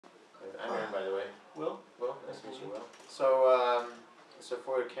Nice to meet you, Will. So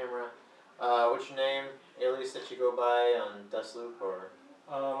for the camera, what's your name, alias that you go by on Dustloop or?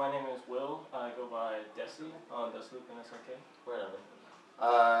 My name is Will. I go by Deci on Dustloop and SRK. Right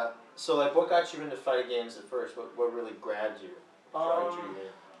on. So like, what got you into fighting games at first? What really grabbed you?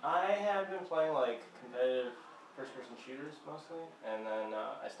 I have been playing like competitive first-person shooters mostly, and then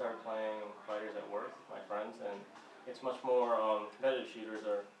I started playing fighters at work with my friends, and it's much more competitive shooters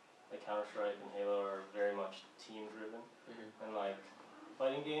are like Counter-Strike and Halo are very much team-driven, and like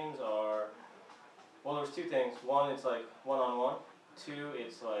fighting games are, well, there's two things. One, it's like one-on-one. Two,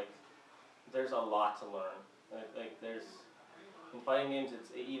 it's like there's a lot to learn. Like there's in fighting games,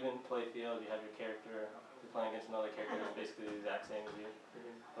 it's an even play field. You have your character. You're playing against another character that's basically the exact same as you.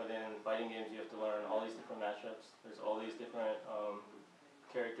 But in fighting games, you have to learn all these different matchups. There's all these different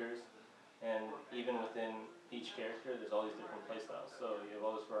characters, and even within each character, there's all these different play styles. So you have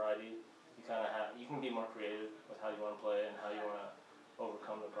all this variety. You can be more creative with how you want to play and how you want to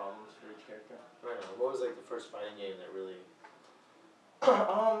overcome the problems for each character. Right on. What was like the first fighting game that really?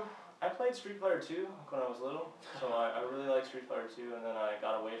 I played Street Fighter 2 when I was little, so I really liked Street Fighter 2, and then I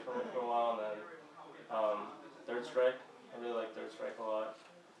got away from it for a while, and then Third Strike, I really liked Third Strike a lot,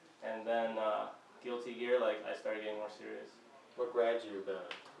 and then Guilty Gear, like I started getting more serious. What grabbed you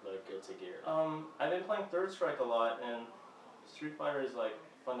about Guilty Gear? I've been playing Third Strike a lot, and Street Fighter is like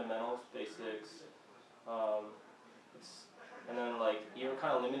fundamentals, basics, and then like you're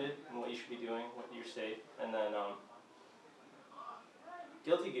kind of limited in what you should be doing, what you're safe, and then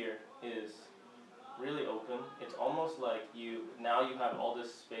Guilty Gear is really open. It's almost like now you have all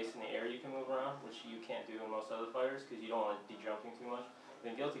this space in the air you can move around, which you can't do in most other fighters because you don't want to be jumping too much. But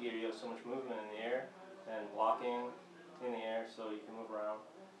in Guilty Gear, you have so much movement in the air and blocking in the air, so you can move around.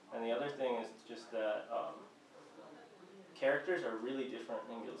 And the other thing is just that characters are really different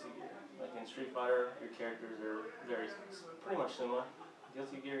in Guilty Gear. Like in Street Fighter, your characters are pretty much similar.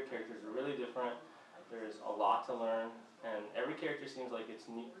 Guilty Gear characters are really different. There's a lot to learn. And every character seems like its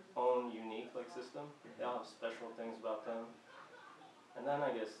own unique like system. They all have special things about them. And then I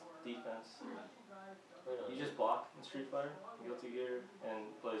guess defense. You just block in Street Fighter, Guilty Gear, and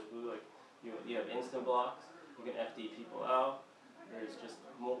BlazBlue. Like you have instant blocks. You can FD people out. There's just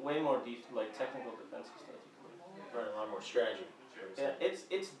way more technical defensive stuff you can do. Right, a lot more strategy. Yeah,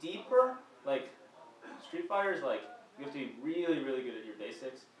 it's deeper. Like Street Fighter is like you have to be really good at your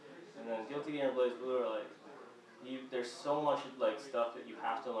basics, and then Guilty Gear and BlazBlue are like. There's so much like stuff that you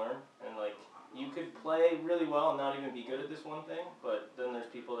have to learn, and like you could play really well and not even be good at this one thing, but then there's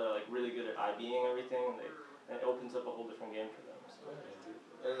people that are like really good at IBing everything, and it opens up a whole different game for them. So.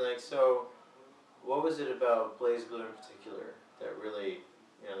 And like what was it about BlazBlue in particular that really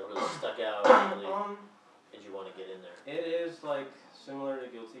stuck out and really made you want to get in there? It is like similar to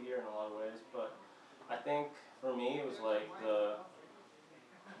Guilty Gear in a lot of ways, but I think for me it was like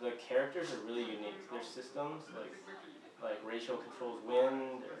the characters are really unique. Their systems, like Rachel controls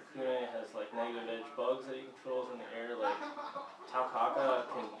wind, Kune has like negative edge bugs that he controls in the air, like Taukaka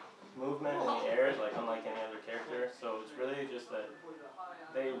can movement in the air, like unlike any other character. So it's really just that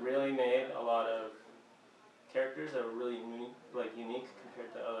they really made a lot of characters that were really unique compared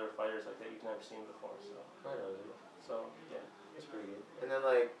to other fighters like that you've never seen before. So yeah, that's pretty good. And then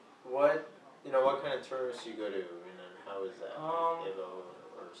like what kind of tournaments do you go to, and then how is that? Evo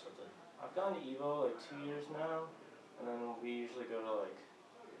or something? I've gone to Evo like 2 years now, and then we usually go to like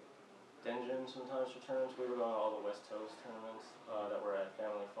Denjin sometimes for tournaments. We were going to all the West Coast tournaments that were at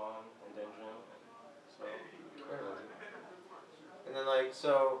Family Fun and Denjin. So. And then like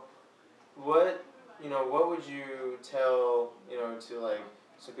what would you tell to like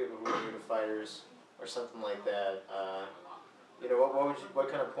some people who are new to fighters or something like that? What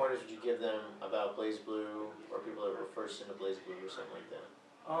kind of pointers would you give them about BlazBlue or people that were first into BlazBlue or something like that?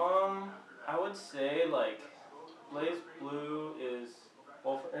 I would say like BlazBlue is,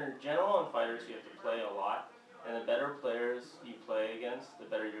 well, in general in fighters you have to play a lot, and the better players you play against, the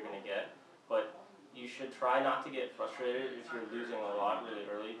better you're going to get. But you should try not to get frustrated if you're losing a lot really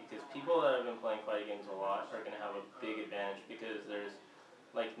early, because people that have been playing fighting games a lot are going to have a big advantage, because there's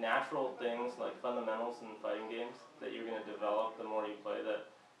like natural things like fundamentals in fighting games that you're going to develop the more you play that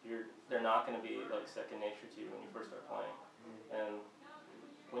they're not going to be like second nature to you when you first start playing. And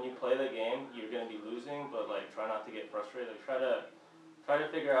when you play the game, you're going to be losing, but like try not to get frustrated. Like, try to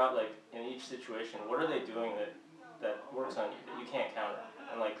figure out like in each situation what are they doing that works on you that you can't counter,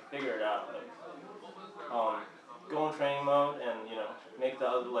 and like figure it out. Like go in training mode and make the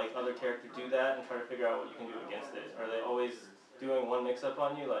other character do that and try to figure out what you can do against it. Are they always doing one mix-up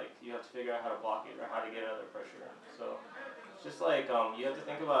on you? Like you have to figure out how to block it or how to get out of their pressure. So it's just like you have to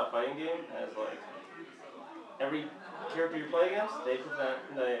think about a fighting game as like every character you play against, they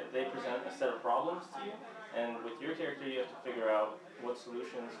present a set of problems to you, and with your character you have to figure out what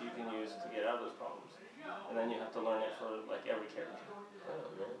solutions you can use to get out of those problems, and then you have to learn it for like every character.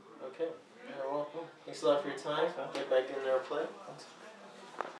 Oh man. Okay. Well, thanks a lot for your time. Get back in there and play.